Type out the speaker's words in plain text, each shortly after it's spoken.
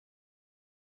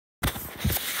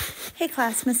Hey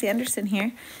class, Miss Anderson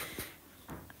here.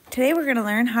 Today we're going to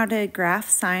learn how to graph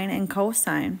sine and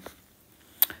cosine.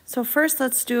 So first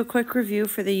let's do a quick review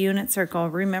for the unit circle.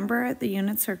 Remember, the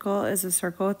unit circle is a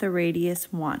circle with the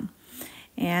radius 1.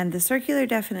 And the circular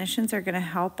definitions are going to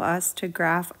help us to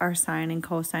graph our sine and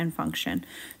cosine function.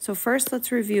 So first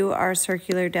let's review our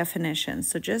circular definitions.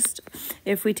 So just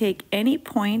if we take any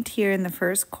point here in the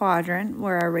first quadrant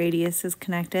where our radius is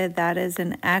connected, that is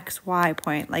an XY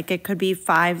point, like it could be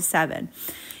 5, 7.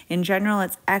 In general,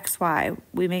 it's XY.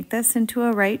 We make this into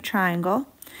a right triangle.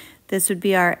 This would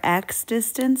be our X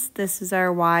distance, this is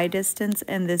our Y distance,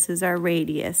 and this is our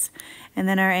radius. And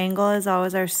then our angle is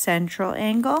always our central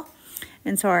angle.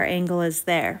 And so our angle is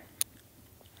there.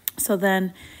 So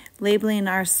then labeling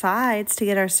our sides to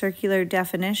get our circular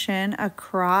definition,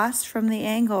 across from the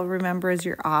angle, remember, is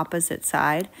your opposite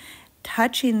side.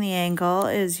 Touching the angle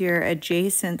is your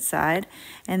adjacent side.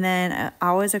 And then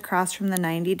always across from the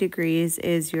 90 degrees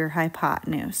is your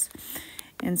hypotenuse.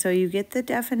 And so you get the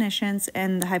definitions,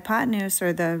 and the hypotenuse,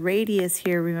 or the radius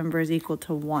here, remember, is equal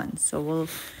to 1. So we'll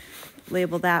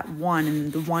label that 1,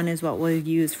 and the 1 is what we'll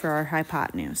use for our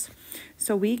hypotenuse.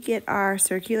 So we get our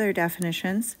circular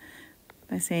definitions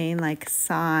by saying, like,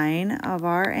 sine of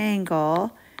our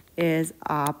angle is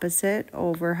opposite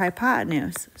over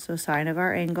hypotenuse. So sine of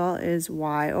our angle is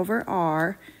y over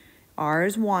r. R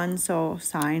is 1, so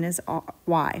sine is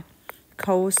y.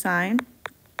 Cosine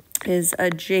is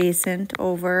adjacent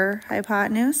over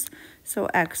hypotenuse, so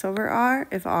x over r.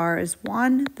 If r is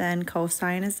 1, then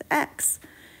cosine is x.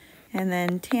 And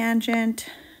then tangent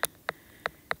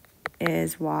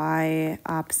is y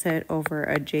opposite over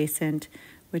adjacent,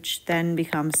 which then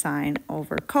becomes sine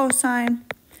over cosine,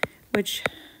 which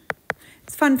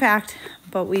is a fun fact,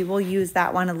 but we will use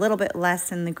that one a little bit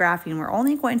less in the graphing. We're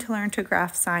only going to learn to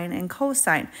graph sine and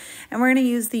cosine, and we're going to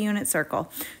use the unit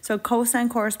circle. So cosine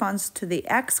corresponds to the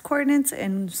x coordinates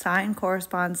and sine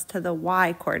corresponds to the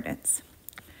y coordinates.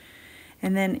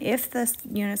 And then if the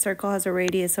unit circle has a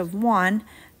radius of 1,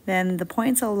 then the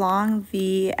points along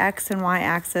the x and y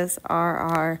axis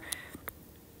are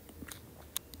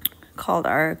called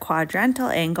our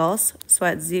quadrantal angles. So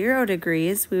at 0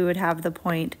 degrees, we would have the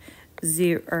point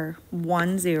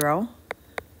 1, 0.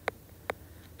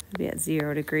 It'd be at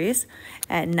 0 degrees.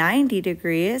 At 90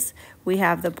 degrees, we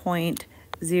have the point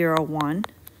 0, 1.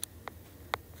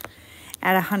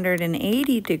 At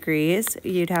 180 degrees,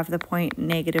 you'd have the point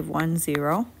 -1,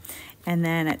 0. And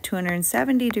then at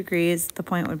 270 degrees, the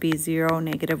point would be 0,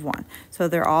 -1. So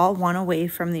they're all 1 away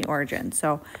from the origin.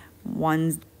 So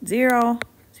 1, 0,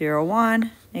 0, 1,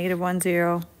 -1,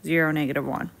 0, 0,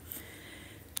 -1.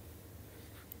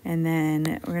 And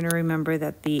then we're going to remember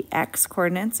that the x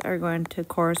coordinates are going to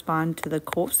correspond to the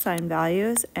cosine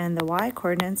values, and the y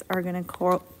coordinates are going to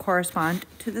correspond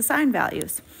to the sine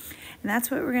values. And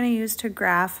that's what we're going to use to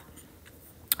graph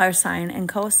our sine and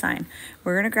cosine.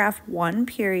 We're going to graph one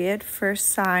period for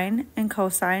sine and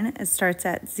cosine. It starts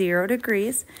at 0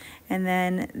 degrees, and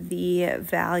then the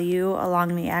value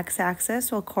along the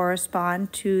x-axis will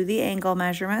correspond to the angle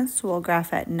measurements. So we'll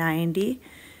graph at 90,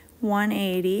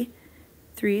 180,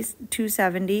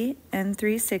 270, and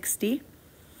 360.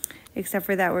 Except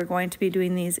for that, we're going to be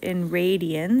doing these in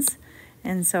radians.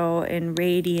 And so in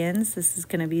radians, this is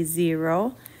going to be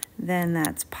 0. Then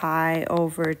that's pi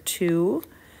over 2.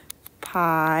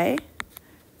 Pi,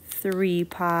 3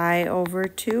 pi over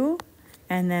 2,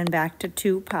 and then back to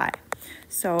 2 pi.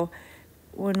 So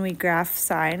when we graph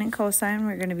sine and cosine,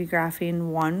 we're going to be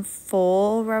graphing one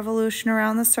full revolution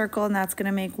around the circle, and that's going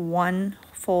to make one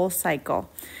full cycle.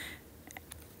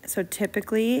 So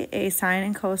typically, a sine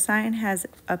and cosine has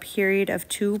a period of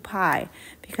 2 pi,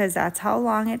 because that's how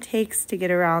long it takes to get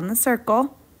around the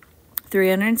circle.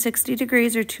 360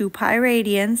 degrees or 2 pi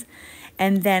radians,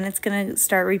 and then it's going to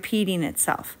start repeating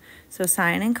itself. So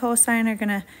sine and cosine are going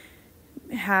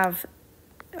to have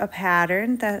a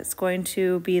pattern that's going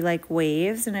to be like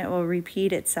waves, and it will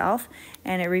repeat itself.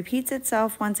 And it repeats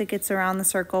itself once it gets around the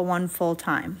circle one full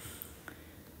time.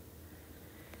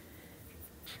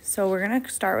 So we're going to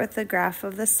start with the graph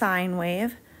of the sine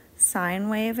wave. Sine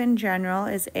wave in general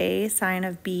is a sine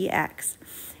of bx.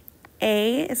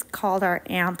 A is called our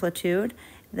amplitude.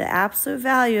 The absolute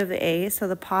value of A, so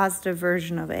the positive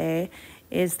version of A,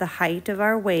 is the height of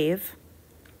our wave.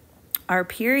 Our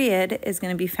period is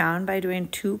going to be found by doing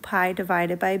 2 pi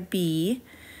divided by b.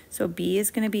 So b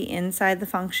is going to be inside the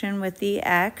function with the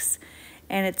x,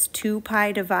 and it's 2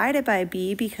 pi divided by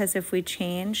b because if we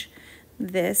change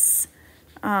this,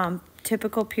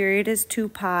 typical period is 2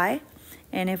 pi,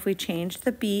 and if we change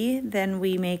the b, then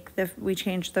we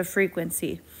change the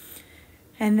frequency.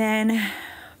 And then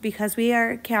because we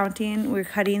are counting, we're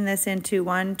cutting this into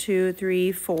 1, 2,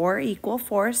 3, 4 equal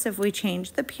fourths. If we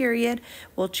change the period,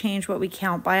 we'll change what we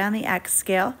count by on the x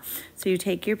scale. So you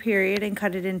take your period and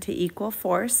cut it into equal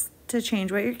fourths to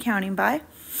change what you're counting by.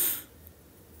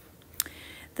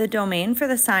 The domain for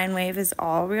the sine wave is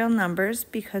all real numbers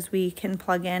because we can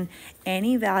plug in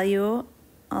any value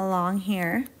along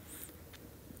here.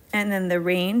 And then the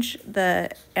range, the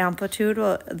amplitude,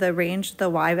 the range, the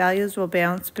y values will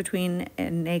bounce between a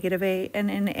negative a and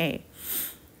an a.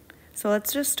 So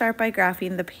let's just start by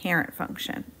graphing the parent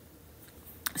function.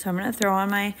 So I'm going to throw on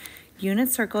my unit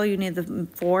circle. You need the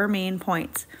 4 main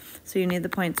points. So you need the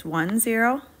points 1,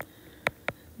 0,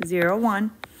 0,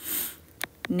 1,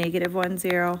 negative 1,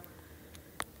 0,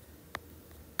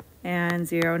 and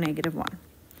 0, negative 1.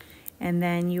 And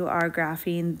then you are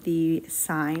graphing the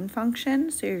sine function.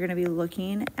 So you're going to be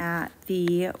looking at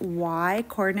the y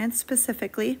coordinates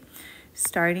specifically,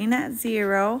 starting at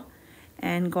 0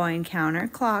 and going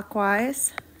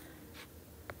counterclockwise.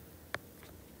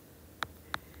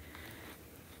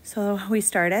 So we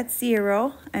start at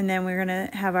 0, and then we're going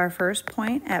to have our first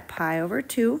point at pi over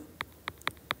 2,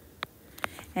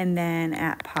 and then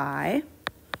at pi,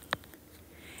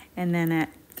 and then at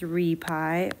 3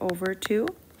 pi over 2,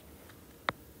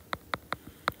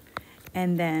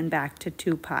 and then back to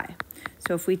 2 pi.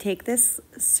 So if we take this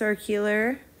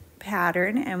circular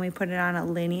pattern and we put it on a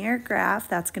linear graph,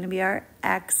 that's going to be our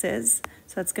x's.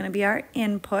 So that's going to be our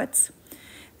inputs.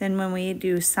 Then when we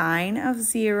do sine of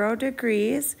 0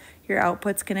 degrees, your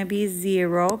output's going to be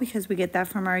 0 because we get that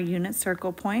from our unit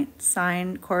circle point.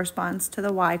 Sine corresponds to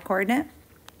the y coordinate.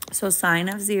 So sine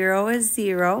of 0 is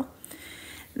 0.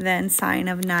 Then sine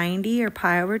of 90 or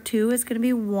pi over 2 is going to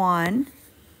be 1.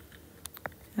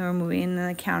 And we're moving in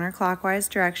the counterclockwise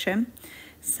direction.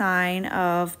 Sine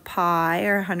of pi,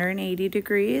 or 180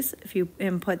 degrees, if you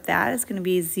input that, it's going to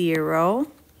be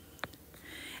 0.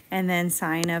 And then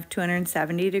sine of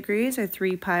 270 degrees, or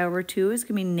 3 pi over 2, is going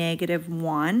to be negative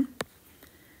 1.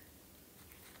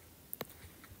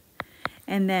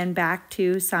 And then back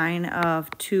to sine of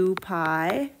 2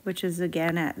 pi, which is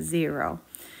again at 0.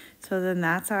 So then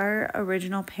that's our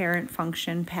original parent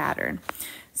function pattern.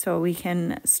 So we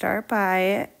can start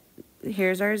by,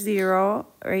 here's our 0,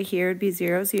 right here would be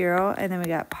 0, 0, and then we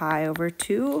got pi over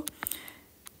 2,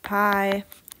 pi,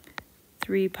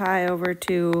 3 pi over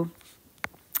 2,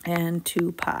 and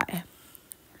 2 pi.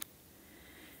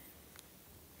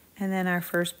 And then our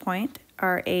first point,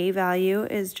 our a value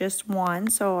is just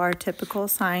 1, so our typical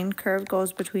sine curve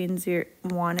goes between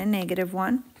 1 and negative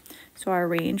 1. So our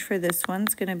range for this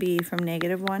one's going to be from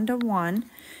negative 1 to 1.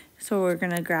 So we're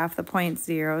going to graph the point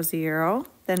 0, 0,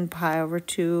 then pi over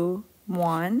 2,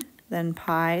 1, then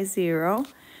pi, 0,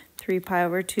 3 pi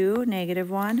over 2, negative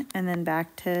 1, and then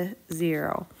back to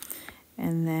 0.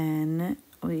 And then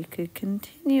we could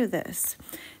continue this.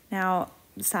 Now,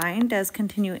 sine does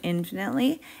continue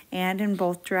infinitely and in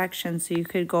both directions. So you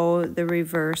could go the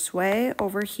reverse way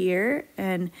over here,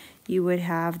 and you would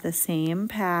have the same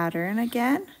pattern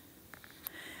again.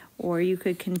 Or you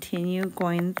could continue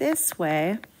going this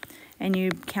way, and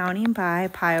you're counting by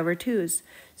pi over 2's.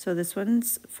 So this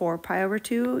one's 4 pi over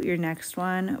 2. Your next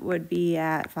one would be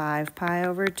at 5 pi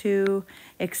over 2,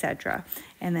 etc.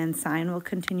 And then sine will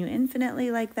continue infinitely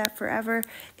like that forever.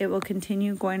 It will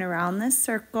continue going around this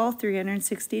circle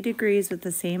 360 degrees with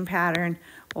the same pattern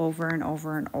over and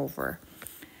over and over.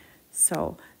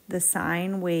 So the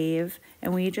sine wave,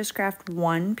 and we just graphed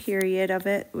one period of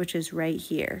it, which is right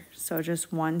here. So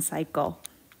just one cycle.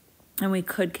 And we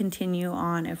could continue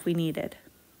on if we needed.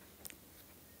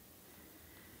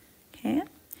 Okay.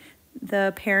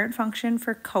 The parent function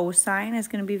for cosine is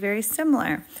going to be very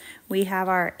similar. We have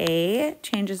our a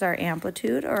changes our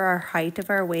amplitude or our height of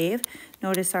our wave.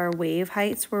 Notice our wave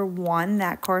heights were 1.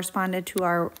 That corresponded to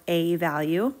our a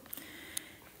value.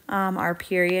 Our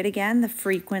period, again, the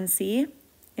frequency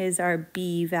is our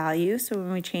b value. So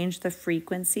when we change the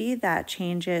frequency, that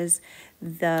changes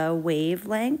the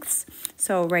wavelengths.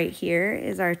 So right here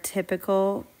is our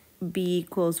typical b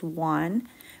equals 1.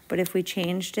 But if we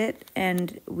changed it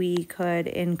and we could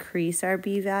increase our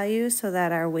b value so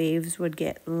that our waves would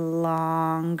get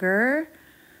longer,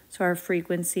 so our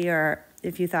frequency, or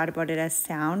if you thought about it as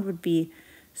sound, would be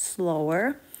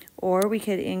slower, or we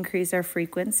could increase our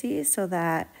frequency so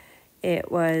that it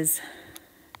was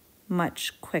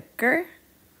much quicker,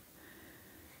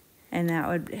 and that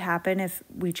would happen if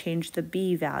we change the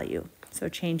b value. So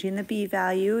changing the b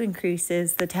value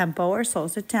increases the tempo or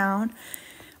slows it down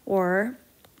or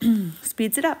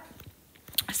speeds it up.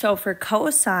 So for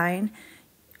cosine,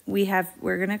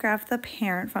 we're going to graph the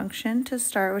parent function to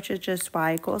start, which is just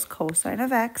y equals cosine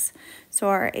of x. So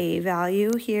our a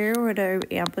value here, where our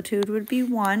amplitude would be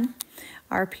 1.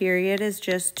 Our period is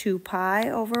just 2 pi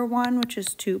over 1, which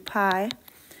is 2 pi.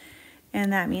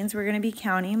 And that means we're going to be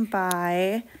counting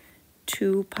by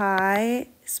 2 pi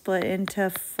split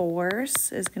into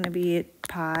 4s is going to be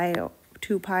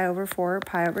 2 pi over 4,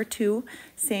 pi over 2.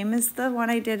 Same as the one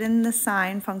I did in the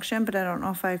sine function, but I don't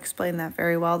know if I explained that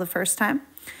very well the first time.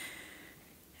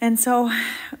 And so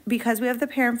because we have the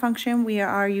parent function, we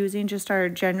are using just our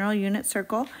general unit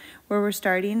circle where we're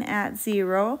starting at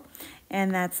 0,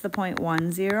 and that's the point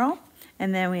 1, 0.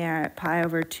 And then we are at pi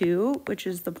over 2, which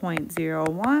is the point 0,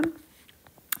 1.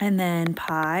 And then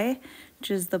pi, which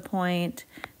is the point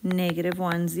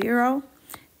 -1, 0.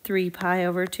 3 pi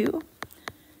over 2,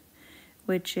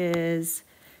 which is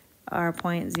our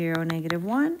point 0,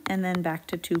 -1. And then back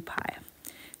to 2 pi.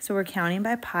 So we're counting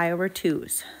by pi over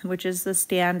 2s, which is the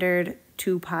standard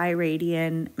 2 pi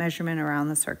radian measurement around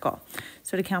the circle.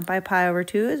 So to count by pi over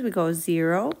 2s, we go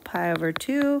 0, pi over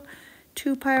 2,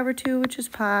 2 pi over 2, which is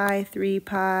pi, 3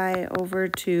 pi over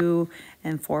 2,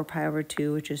 and 4 pi over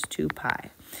 2, which is 2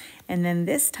 pi. And then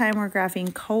this time we're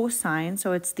graphing cosine,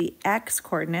 so it's the x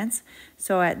coordinates.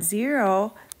 So at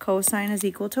 0, cosine is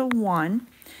equal to 1.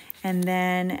 And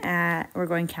then we're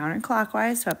going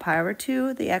counterclockwise, so at pi over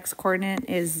 2, the x-coordinate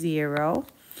is 0.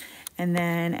 And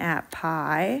then at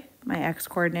pi, my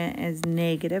x-coordinate is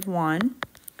 -1.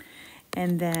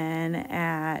 And then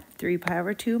at 3 pi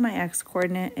over 2, my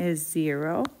x-coordinate is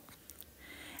 0.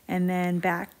 And then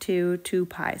back to 2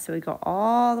 pi. So we go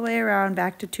all the way around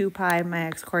back to 2 pi, my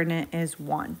x-coordinate is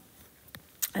 1.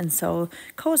 And so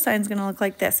cosine is going to look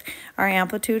like this. Our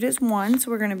amplitude is 1, so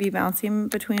we're going to be bouncing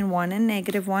between 1 and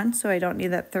 -1, so I don't need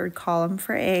that third column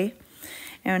for A.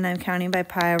 And I'm counting by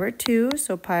pi over 2,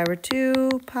 so pi over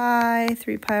 2, pi,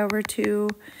 3 pi over 2,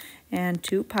 and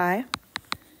 2 pi.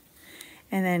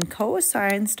 And then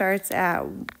cosine starts at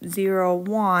 0,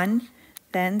 1,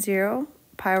 then 0,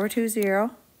 pi over 2,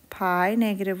 0, pi,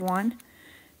 -1,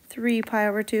 3 pi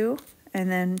over 2,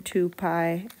 and then 2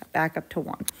 pi back up to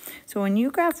 1. So when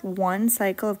you graph one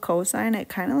cycle of cosine, it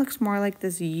kind of looks more like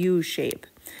this U shape.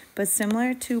 But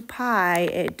similar to pi,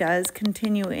 it does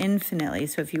continue infinitely.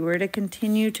 So if you were to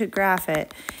continue to graph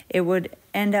it, it would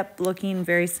end up looking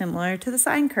very similar to the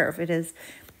sine curve. It is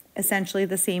essentially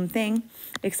the same thing,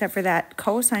 except for that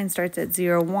cosine starts at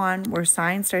 0, 1, where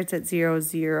sine starts at 0,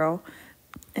 0,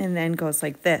 and then goes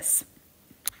like this.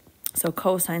 So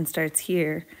cosine starts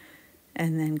here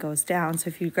and then goes down. So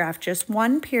if you graph just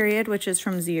one period, which is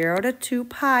from 0 to 2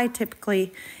 pi,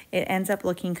 typically it ends up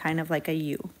looking kind of like a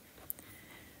U.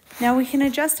 Now we can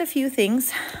adjust a few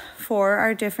things for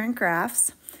our different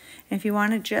graphs. If you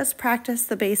want to just practice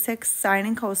the basics, sine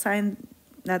and cosine,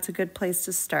 that's a good place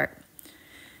to start.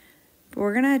 But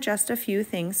we're going to adjust a few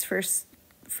things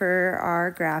for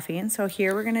our graphing. So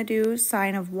here we're going to do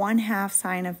sine of 1/2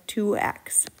 sine of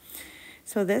 2x.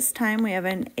 So this time we have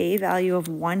an a value of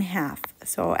 1/2.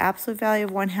 So absolute value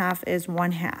of 1/2 is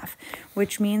 1/2,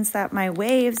 which means that my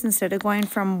waves, instead of going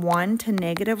from 1 to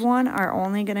 -1, are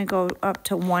only going to go up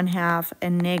to 1/2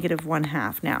 and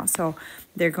 -1/2 now. So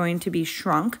they're going to be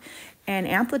shrunk. And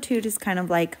amplitude is kind of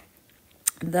like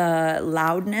the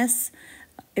loudness,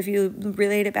 if you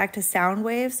relate it back to sound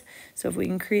waves. So if we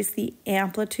increase the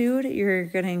amplitude, you're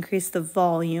going to increase the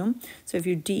volume. So if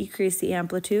you decrease the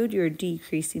amplitude, you're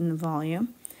decreasing the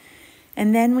volume.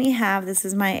 And then we have, this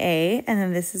is my A, and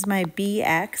then this is my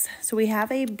BX. So we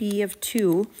have a B of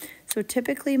 2. So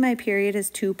typically my period is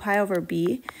 2 pi over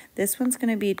B. This one's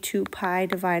going to be 2 pi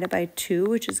divided by 2,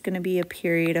 which is going to be a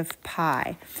period of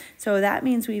pi. So that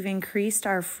means we've increased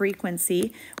our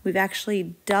frequency. We've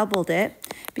actually doubled it,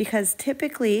 because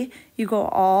typically you go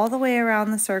all the way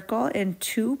around the circle in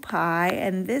 2 pi,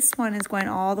 and this one is going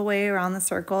all the way around the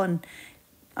circle in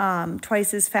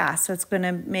twice as fast. So it's going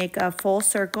to make a full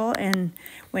circle, and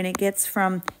when it gets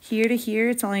from here to here,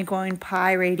 it's only going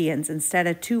pi radians instead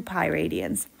of 2 pi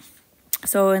radians.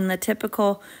 So in the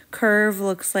typical curve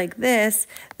looks like this.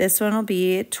 This one will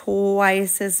be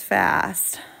twice as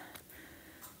fast.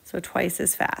 So twice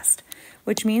as fast,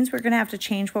 which means we're going to have to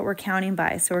change what we're counting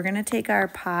by. So we're going to take our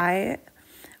pi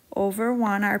over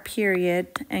 1, our period,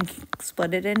 and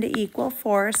split it into equal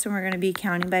fourths, and we're going to be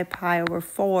counting by pi over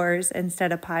 4s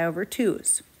instead of pi over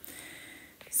 2s.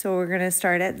 So we're going to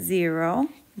start at 0,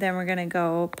 then we're going to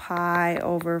go pi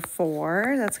over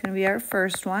 4, that's going to be our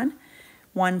first one,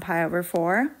 1 pi over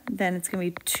 4, then it's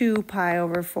going to be 2 pi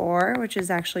over 4, which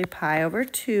is actually pi over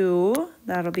 2,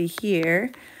 that'll be here,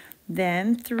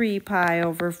 then 3 pi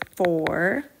over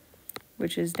 4,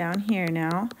 which is down here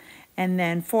now, and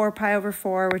then 4 pi over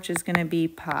 4, which is going to be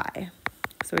pi.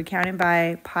 So we're counting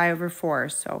by pi over 4.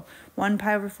 So 1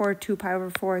 pi over 4, 2 pi over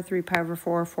 4, 3 pi over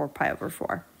 4, 4 pi over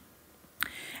 4.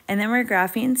 And then we're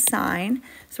graphing sine.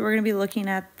 So we're going to be looking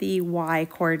at the y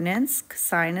coordinates.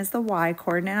 Sine is the y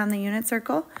coordinate on the unit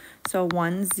circle. So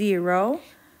 1, 0,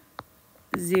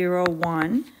 0,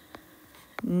 1,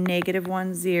 negative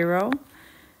 1, 0,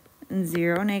 and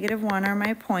 0, negative 1 are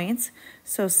my points.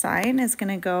 So sine is going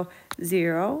to go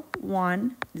 0,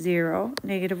 1, 0,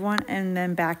 negative 1, and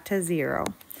then back to 0.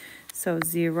 So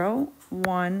 0,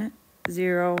 1,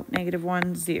 0, negative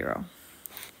 1, 0.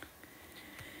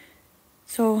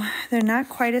 So they're not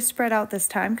quite as spread out this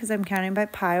time because I'm counting by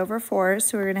pi over 4.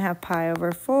 So we're going to have pi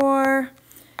over 4,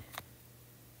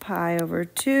 pi over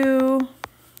 2,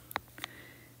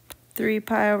 3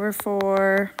 pi over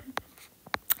 4,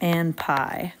 and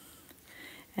pi.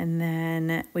 And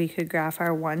then we could graph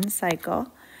our one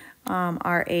cycle.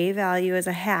 Our a value is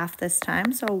a half this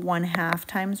time, so 1/2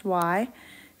 times y.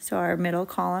 So our middle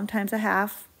column times a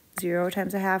half. 0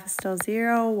 times a half is still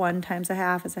 0. 1 times a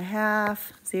half is a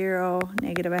half. 0,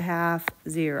 negative a half,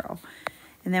 0.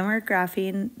 And then we're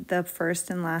graphing the first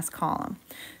and last column.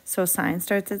 So sine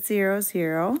starts at 0,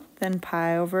 0. Then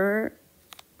pi over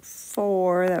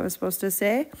 4, that was supposed to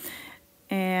say.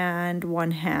 And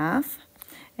 1/2.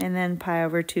 And then pi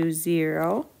over 2,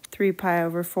 0. 3 pi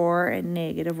over 4, and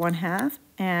negative 1/2.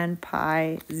 And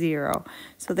pi, 0.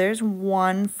 So there's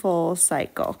one full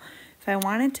cycle. If I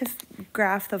wanted to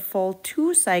graph the full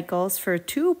 2 cycles for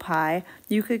 2 pi,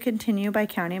 you could continue by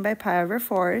counting by pi over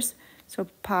 4s. So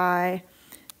pi,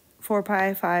 4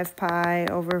 pi, 5 pi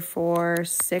over 4,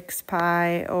 6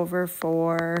 pi over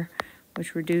 4,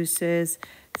 which reduces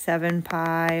 7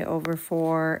 pi over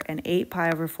 4, and 8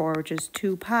 pi over 4, which is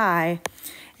 2 pi.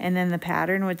 And then the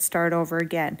pattern would start over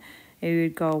again. It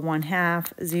would go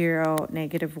 1/2, 0,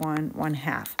 negative 1,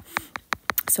 1/2.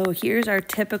 So here's our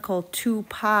typical 2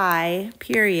 pi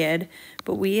period,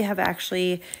 but we have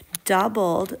actually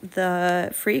doubled the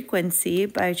frequency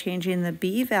by changing the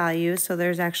b value. So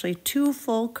there's actually 2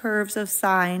 full curves of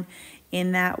sine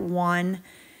in that one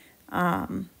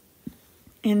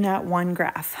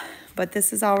graph. But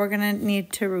this is all we're going to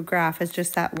need to graph is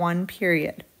just that one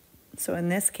period. So in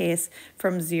this case,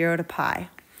 from 0 to pi.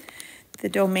 The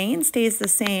domain stays the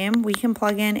same. We can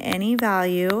plug in any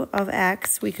value of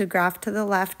x. We could graph to the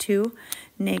left 2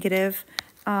 negative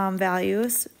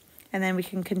values, and then we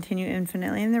can continue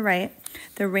infinitely in the right.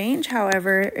 The range,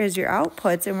 however, is your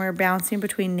outputs, and we're bouncing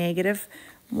between negative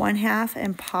 1/2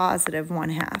 and positive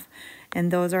 1/2. And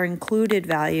those are included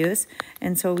values,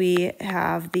 and so we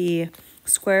have the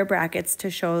square brackets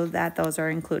to show that those are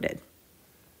included.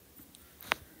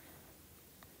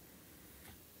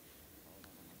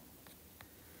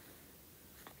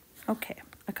 Okay,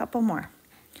 a couple more.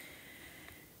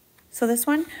 So this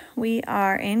one, we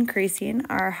are increasing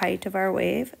our height of our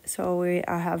wave. So we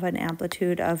have an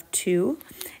amplitude of 2,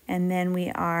 and then we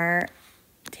are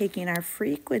taking our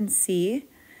frequency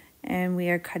and we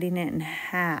are cutting it in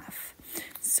half.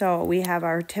 So we have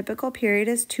our typical period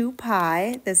is 2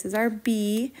 pi. This is our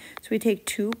b. So we take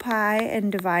 2 pi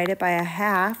and divide it by a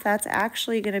half. That's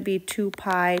actually going to be 2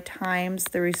 pi times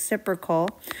the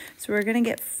reciprocal. So we're going to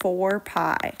get 4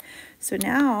 pi. So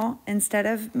now, instead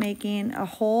of making a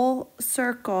whole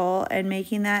circle and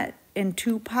making that in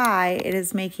 2 pi, it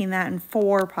is making that in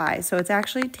 4 pi. So it's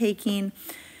actually taking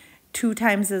 2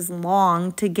 times as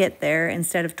long to get there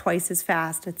instead of twice as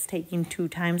fast. It's taking 2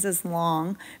 times as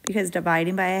long because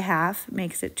dividing by a half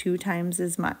makes it 2 times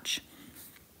as much.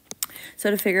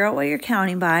 So to figure out what you're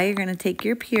counting by, you're going to take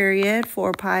your period,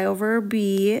 4 pi over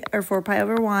b, or 4 pi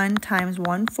over 1 times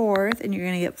 1/4, and you're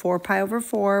going to get 4 pi over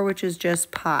 4, which is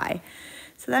just pi.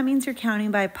 So that means you're counting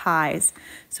by pi's.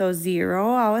 So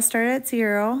 0, I always start at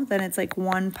 0, then it's like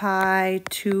 1 pi,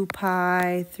 2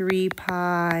 pi, 3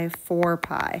 pi, 4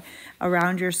 pi.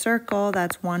 Around your circle,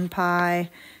 that's 1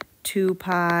 pi, 2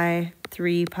 pi,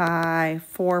 3 pi,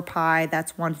 4 pi,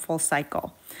 that's one full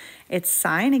cycle. It's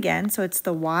sine again, so it's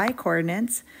the y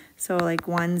coordinates. So like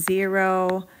 1,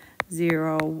 0,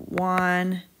 0,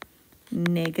 1,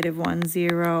 negative 1,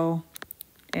 0,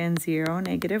 and 0,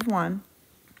 negative 1.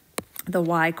 The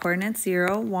y coordinates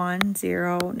 0, 1,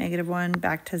 0, negative 1,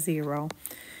 back to 0.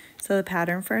 So the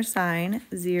pattern for sine,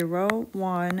 0,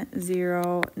 1,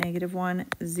 0, negative 1,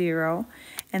 0.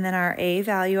 And then our a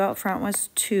value out front was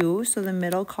 2, so the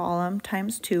middle column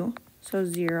times 2. So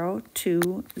 0,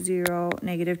 2, 0,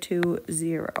 negative 2,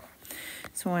 0.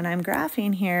 So when I'm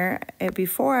graphing here,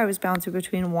 before I was bouncing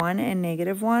between 1 and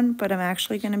negative 1, but I'm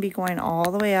actually going to be going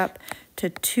all the way up to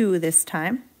 2 this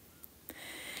time.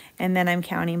 And then I'm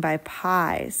counting by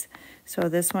pi's. So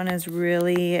this one is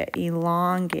really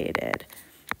elongated.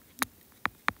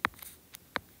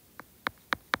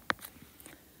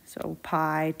 So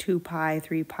pi, 2 pi,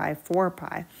 3 pi, 4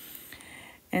 pi.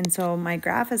 And so my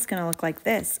graph is going to look like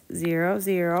this. 0,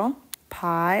 0,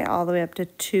 pi all the way up to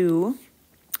 2,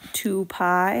 2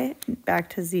 pi back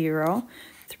to 0,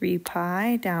 3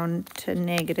 pi down to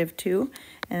 -2,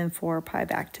 and then 4 pi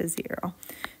back to 0.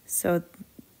 So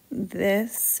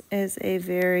this is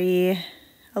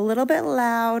a little bit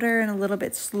louder and a little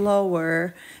bit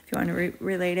slower, if you want to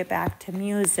relate it back to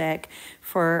music,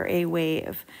 for a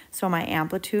wave. So my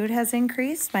amplitude has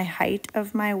increased. My height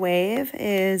of my wave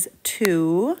is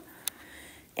 2.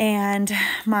 And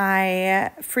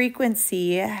my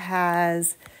frequency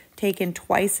has taken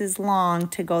twice as long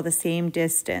to go the same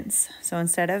distance. So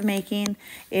instead of making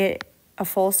it a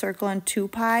full circle in 2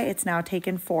 pi, it's now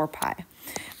taken 4 pi.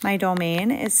 My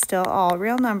domain is still all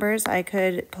real numbers. I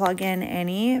could plug in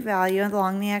any value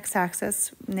along the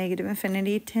x-axis,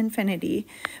 -infinity to infinity,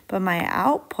 but my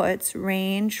outputs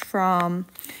range from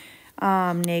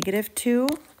 -2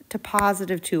 to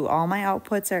 +2. All my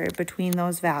outputs are between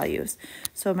those values.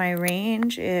 So my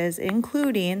range is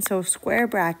including, so square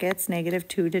brackets,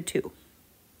 -2 to 2.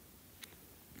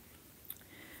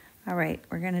 All right,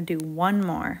 we're going to do one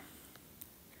more.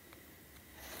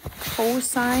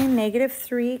 Cosine,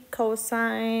 -3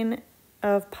 cosine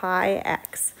of pi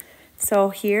x. So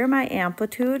here my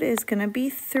amplitude is going to be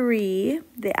 3.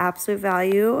 The absolute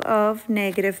value of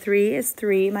 -3 is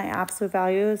 3. My absolute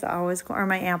value is always, or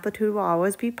my amplitude will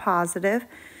always be positive.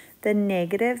 The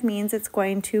negative means it's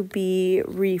going to be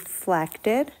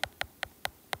reflected.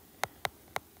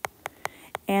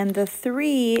 And the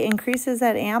 3 increases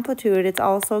that amplitude. It's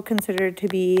also considered to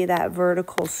be that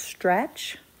vertical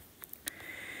stretch.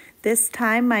 This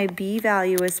time my B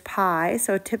value is pi,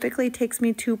 so it typically takes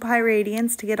me 2 pi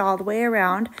radians to get all the way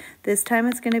around. This time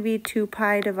it's going to be 2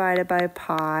 pi divided by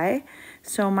pi,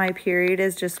 so my period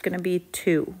is just going to be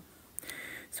 2.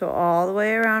 So all the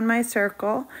way around my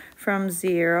circle from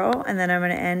 0, and then I'm going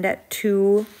to end at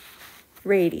 2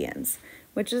 radians,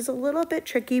 which is a little bit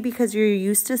tricky because you're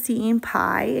used to seeing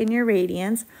pi in your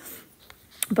radians.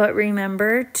 But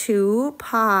remember, 2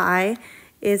 pi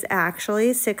is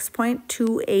actually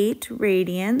 6.28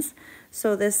 radians.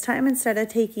 So this time, instead of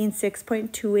taking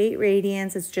 6.28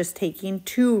 radians, it's just taking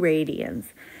 2 radians.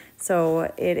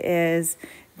 So it is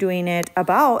doing it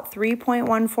about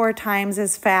 3.14 times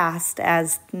as fast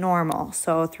as normal.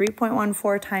 So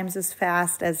 3.14 times as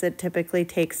fast as it typically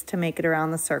takes to make it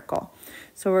around the circle.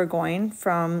 So we're going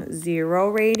from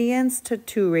 0 radians to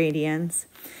 2 radians.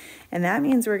 And that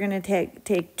means we're going to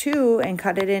take 2 and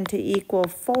cut it into equal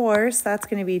fours. That's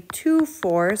going to be 2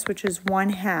 fourths, which is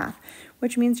 1/2,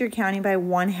 which means you're counting by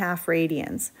 1/2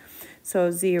 radians.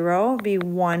 So 0 will be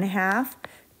 1/2,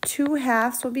 2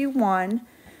 halves will be 1,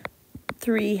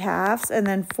 3 halves, and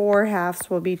then 4 halves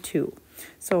will be 2.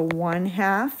 So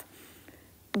 1/2,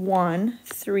 1,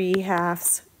 3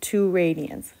 halves, 2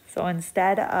 radians. So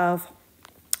instead of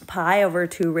pi over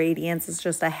 2 radians, it's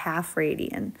just a half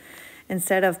radian.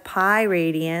 Instead of pi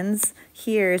radians,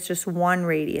 here it's just 1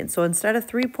 radian. So instead of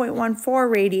 3.14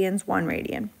 radians, 1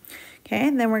 radian. Okay,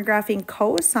 and then we're graphing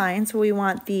cosine. So we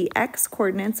want the x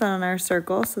coordinates on our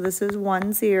circle. So this is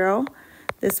 1, 0.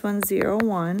 This one's 0,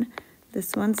 1.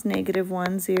 This one's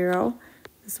 -1, 0.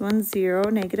 This one's 0,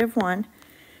 -1.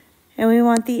 And we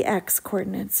want the x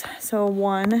coordinates. So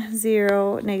 1,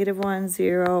 0, -1,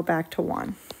 0, back to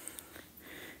 1.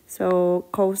 So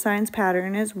cosine's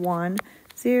pattern is 1,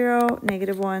 0,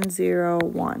 -1, 0,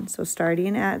 1. So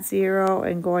starting at 0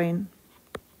 and going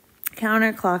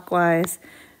counterclockwise,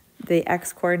 the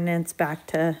x coordinates back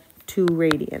to 2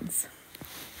 radians.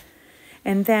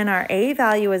 And then our A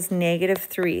value is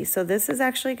 -3. So this is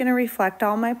actually going to reflect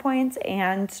all my points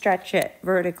and stretch it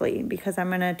vertically because I'm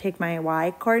going to take my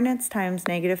y coordinates times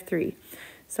 -3.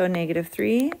 So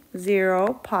 -3,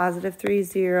 0, +3,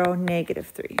 0,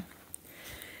 -3.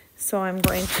 So I'm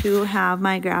going to have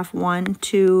my graph 1,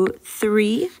 2,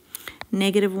 3,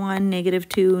 -1,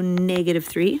 -2,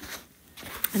 -3.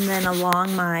 And then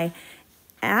along my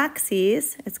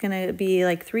axes, it's going to be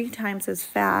like 3 times as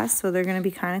fast. So they're going to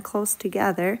be kind of close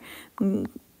together. I'm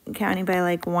counting by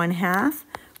like 1/2,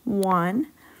 1,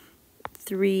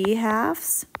 3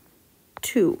 halves,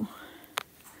 2.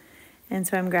 And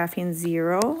so I'm graphing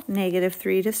 0,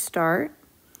 -3 to start.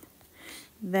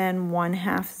 Then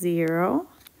 1/2, 0.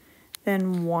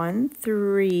 Then 1,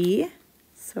 3,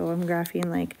 so I'm graphing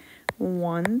like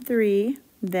 1, 3,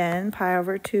 then pi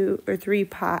over 2, or 3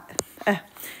 pi, I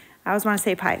always want to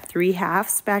say pi, 3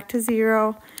 halves back to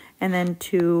 0, and then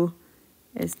 2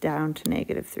 is down to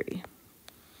 -3.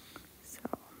 So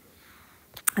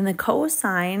And the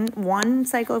cosine, one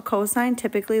cycle of cosine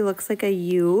typically looks like a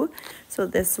U. So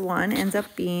this one ends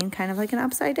up being kind of like an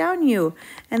upside down U.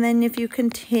 And then if you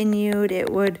continued, it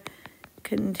would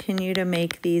continue to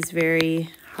make these very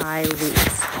high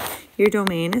loops. Your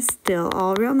domain is still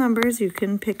all real numbers. You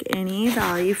can pick any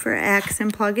value for x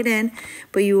and plug it in,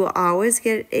 but you will always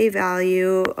get a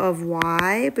value of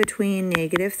y between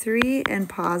 -3 and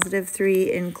 +3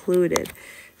 included.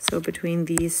 So between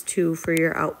these two for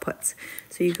your outputs.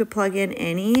 So you could plug in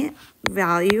any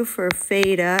value for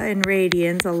theta and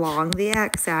radians along the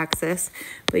x-axis,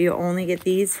 but you'll only get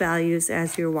these values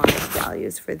as your y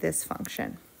values for this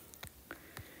function.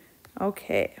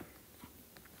 Okay.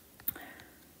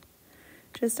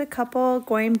 Just a couple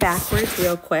going backwards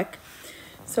real quick.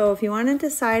 So if you want to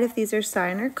decide if these are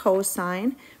sine or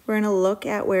cosine, we're going to look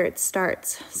at where it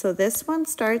starts. So this one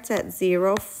starts at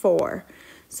 0, 4.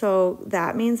 So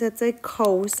that means it's a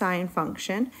cosine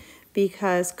function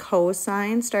because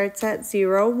cosine starts at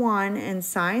 0, 1 and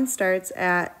sine starts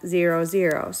at 0,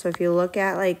 0. So if you look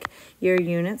at like your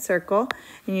unit circle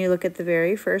and you look at the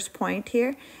very first point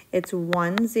here, it's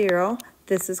 1, 0.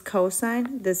 This is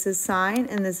cosine, this is sine,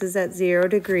 and this is at 0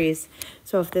 degrees.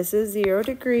 So if this is 0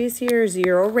 degrees here,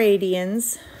 0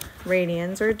 radians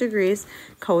or degrees,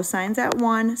 cosine's at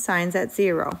 1, sine's at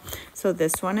 0. So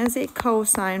this one is a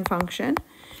cosine function.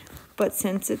 But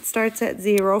since it starts at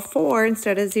 0, 4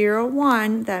 instead of 0,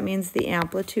 1, that means the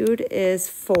amplitude is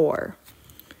 4.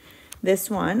 This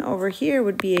one over here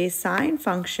would be a sine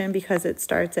function because it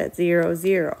starts at 0,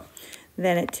 0.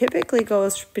 Then it typically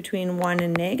goes between 1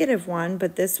 and -1,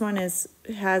 but this one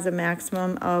has a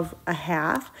maximum of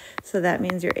 1/2. So that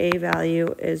means your a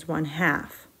value is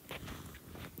 1/2.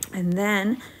 And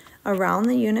then around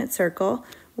the unit circle,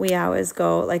 we always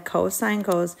go, like cosine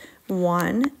goes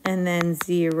 1 and then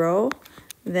 0,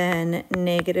 then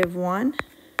 -1,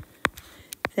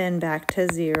 then back to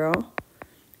 0,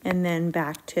 and then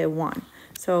back to 1.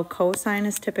 So cosine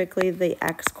is typically the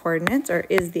x-coordinates, or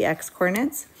is the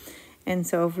x-coordinates. And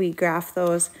so if we graph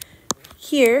those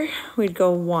here, we'd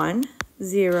go 1,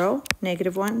 0,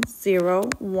 -1, 0,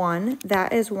 1.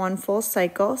 That is one full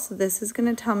cycle. So this is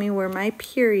going to tell me where my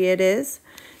period is.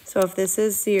 So if this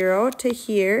is 0 to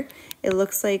here, it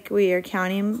looks like we are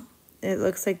counting, it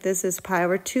looks like this is pi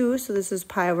over 2, so this is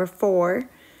pi over 4.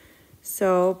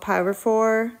 So pi over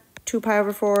 4, 2 pi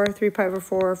over 4, 3 pi over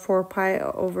 4, 4 pi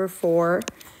over 4,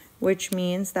 which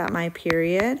means that my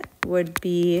period would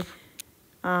be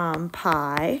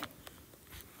pi.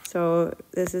 So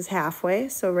this is halfway,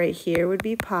 so right here would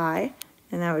be pi,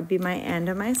 and that would be my end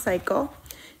of my cycle.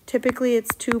 Typically,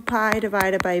 it's 2 pi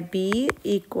divided by b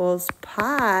equals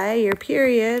pi, your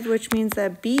period, which means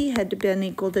that b had to been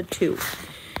equal to 2.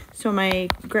 So my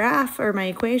graph, or my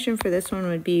equation for this one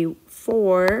would be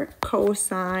 4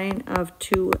 cosine of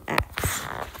 2x.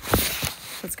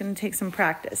 So it's going to take some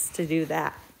practice to do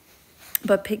that,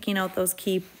 but picking out those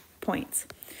key points.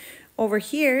 Over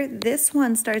here, this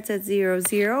one starts at 0,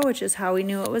 0, which is how we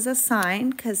knew it was a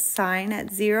sine, because sine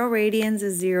at 0 radians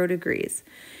is 0 degrees.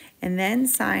 And then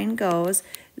sine goes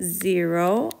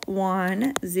 0,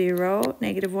 1, 0,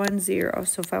 -1, 0.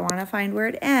 So if I want to find where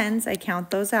it ends, I count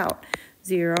those out.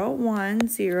 0, 1,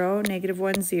 0,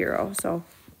 -1, 0. So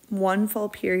one full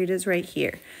period is right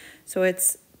here. So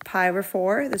it's pi over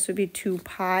 4. This would be 2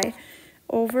 pi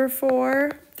over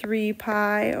 4, 3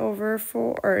 pi over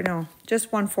 4, or no,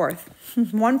 just 1/4.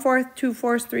 1/4,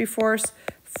 2/4, 3/4,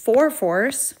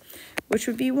 4/4, which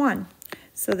would be 1.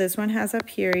 So this one has a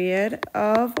period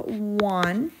of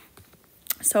 1.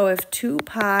 So if 2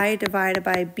 pi divided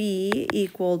by b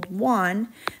equaled 1,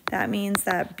 that means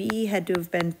that b had to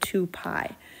have been 2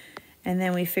 pi. And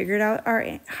then we figured out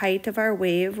our height of our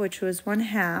wave, which was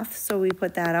 1/2. So we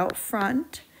put that out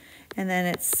front. And then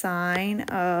it's sine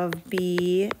of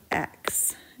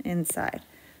bx inside.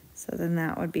 So then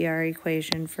that would be our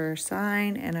equation for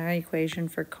sine and our equation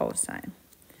for cosine.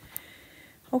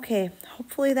 Okay,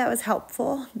 hopefully that was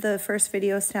helpful. The first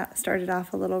video started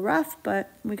off a little rough, but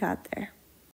we got there.